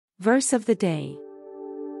Verse of the day.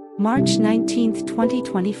 March 19,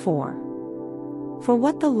 2024. For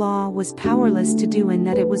what the law was powerless to do in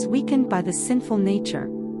that it was weakened by the sinful nature,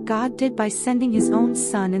 God did by sending his own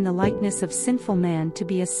Son in the likeness of sinful man to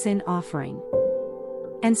be a sin offering.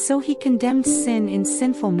 And so he condemned sin in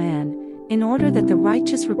sinful man, in order that the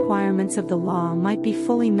righteous requirements of the law might be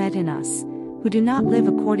fully met in us, who do not live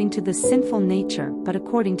according to the sinful nature but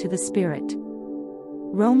according to the Spirit.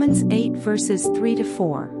 Romans 8 verses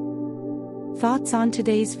 3-4. Thoughts on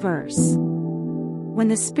today's verse. When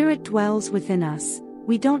the Spirit dwells within us,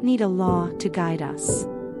 we don't need a law to guide us.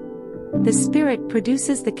 The Spirit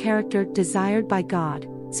produces the character desired by God,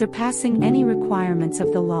 surpassing any requirements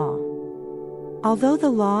of the law. Although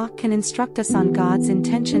the law can instruct us on God's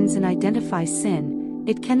intentions and identify sin,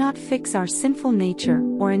 it cannot fix our sinful nature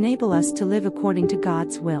or enable us to live according to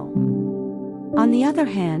God's will. On the other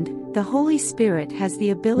hand, the Holy Spirit has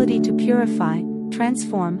the ability to purify,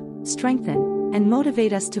 transform, strengthen, and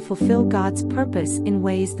motivate us to fulfill God's purpose in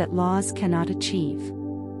ways that laws cannot achieve.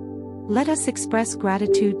 Let us express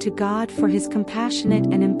gratitude to God for his compassionate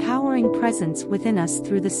and empowering presence within us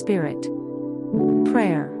through the Spirit.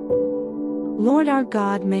 Prayer. Lord our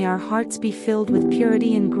God, may our hearts be filled with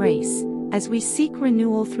purity and grace, as we seek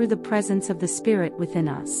renewal through the presence of the Spirit within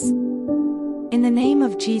us. In the name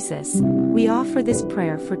of Jesus, we offer this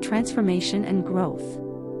prayer for transformation and growth.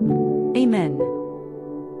 Amen.